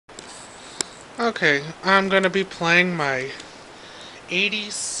Okay, I'm going to be playing my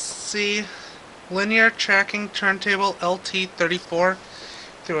ADC linear tracking turntable LT34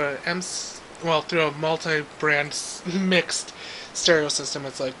 through through a multi-brand mixed stereo system.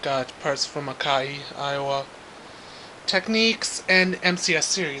 It's like got parts from Akai, Iowa Techniques, and MCS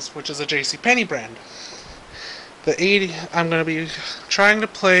series, which is a JCPenney brand. I'm going to be trying to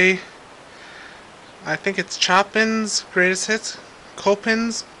play, I think it's Chopin's greatest hits,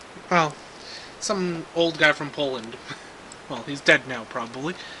 Chopin's, well, some old guy from Poland. Well, he's dead now,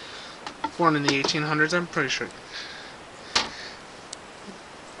 probably. Born in the 1800s, I'm pretty sure.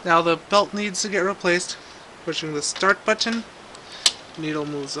 Now the belt needs to get replaced. Pushing the start button, needle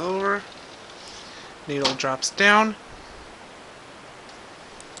moves over, needle drops down.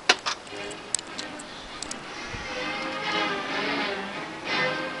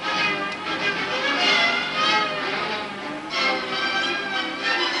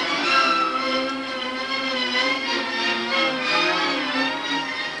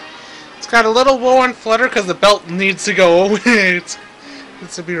 It's got a little whoa and flutter because the belt needs to go away. It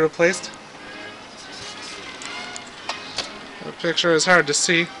needs to be replaced. The picture is hard to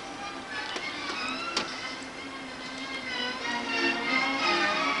see.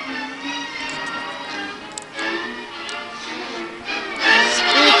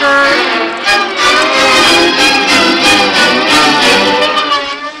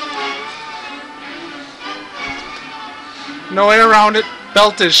 No way around it.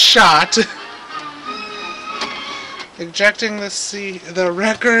 Belt is shot. Ejecting the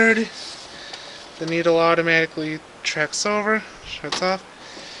record. The needle automatically tracks over, shuts off.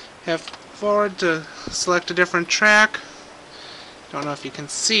 Have forward to select a different track. Don't know if you can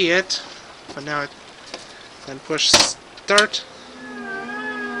see it, but now then push start.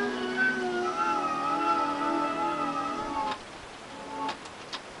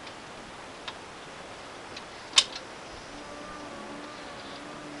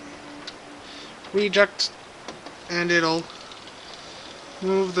 Reject, and it'll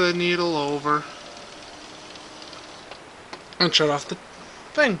move the needle over and shut off the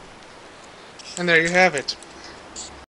thing. And there you have it.